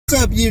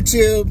What's up,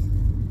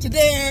 YouTube?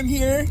 Today I'm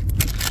here.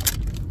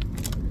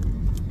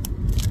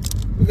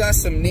 We got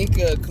some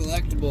Nika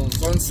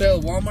collectibles on sale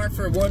at Walmart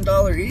for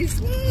 $1 each.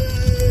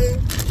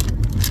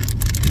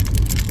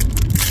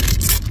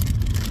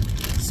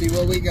 See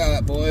what we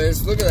got,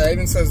 boys. Look at that. It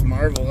even says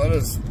Marvel. That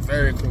is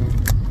very cool.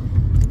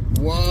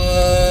 What?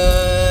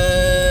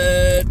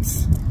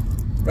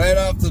 Right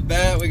off the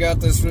bat, we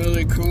got this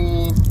really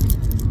cool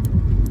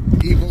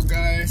evil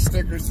guy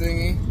sticker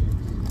thingy.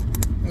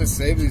 I'm gonna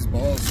save these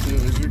balls too.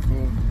 These are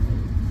cool.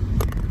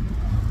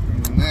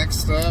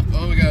 Next up,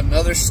 oh, we got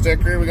another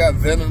sticker. We got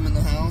Venom in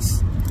the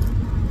house.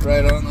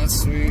 Right on,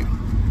 that's sweet.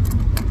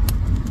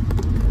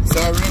 So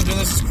we're gonna do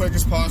this as quick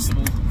as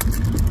possible.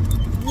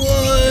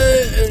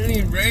 What? An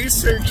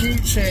eraser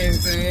keychain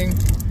thing.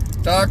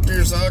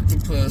 Dr.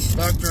 Octopus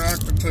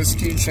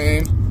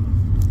keychain.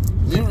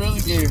 You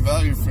really gave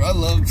value for.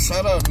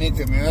 Shout out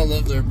Nika, man. I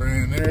love their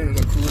brand. They're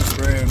the coolest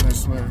brand, I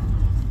swear.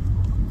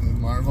 And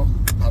Marvel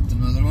popped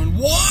another one.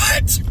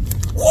 What?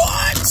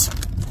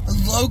 A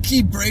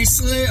Loki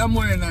bracelet? I'm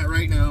wearing that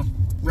right now.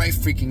 Right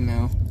freaking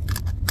now.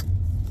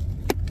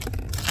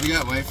 We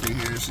got wifey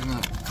here. She's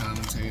not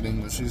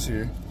commentating, but she's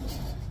here.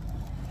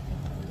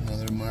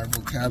 Another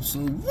Marvel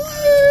capsule.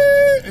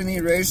 What? An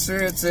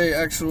eraser. It's a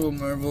actual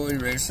Marvel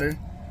eraser.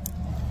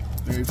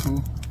 Very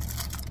cool.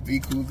 Be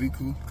cool.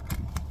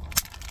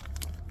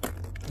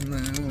 And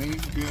then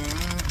we've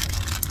got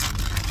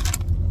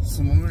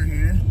some more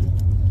here.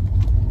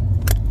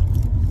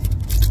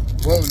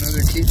 Whoa,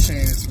 another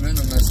keychain. It's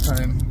Venom this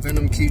time.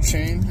 Venom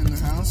keychain in the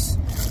house.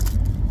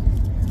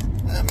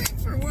 I mean,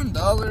 for $1,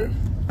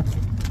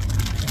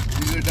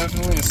 these are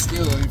definitely a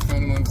steal if you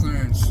find them on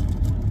clearance.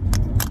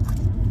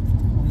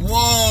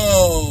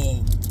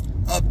 Whoa!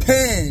 A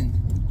pen!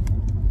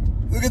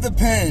 Look at the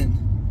pen!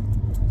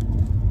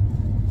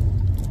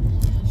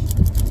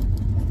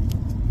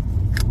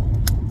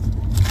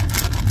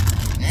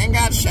 You ain't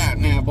got to shout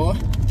now, boy.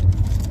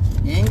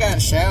 You ain't got to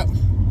shout.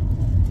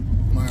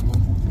 Marvel.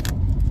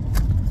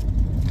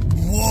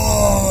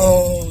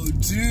 Whoa,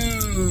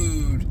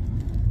 dude!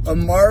 A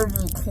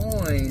Marvel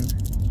coin.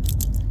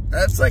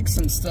 That's like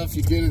some stuff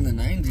you get in the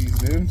 90s,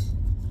 dude.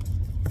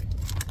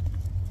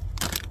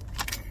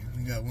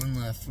 We got one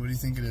left. What do you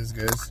think it is,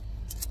 guys?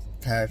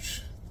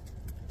 Patch.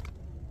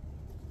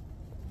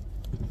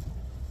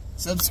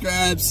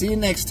 Subscribe. See you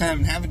next time.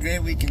 And have a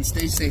great weekend.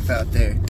 Stay safe out there.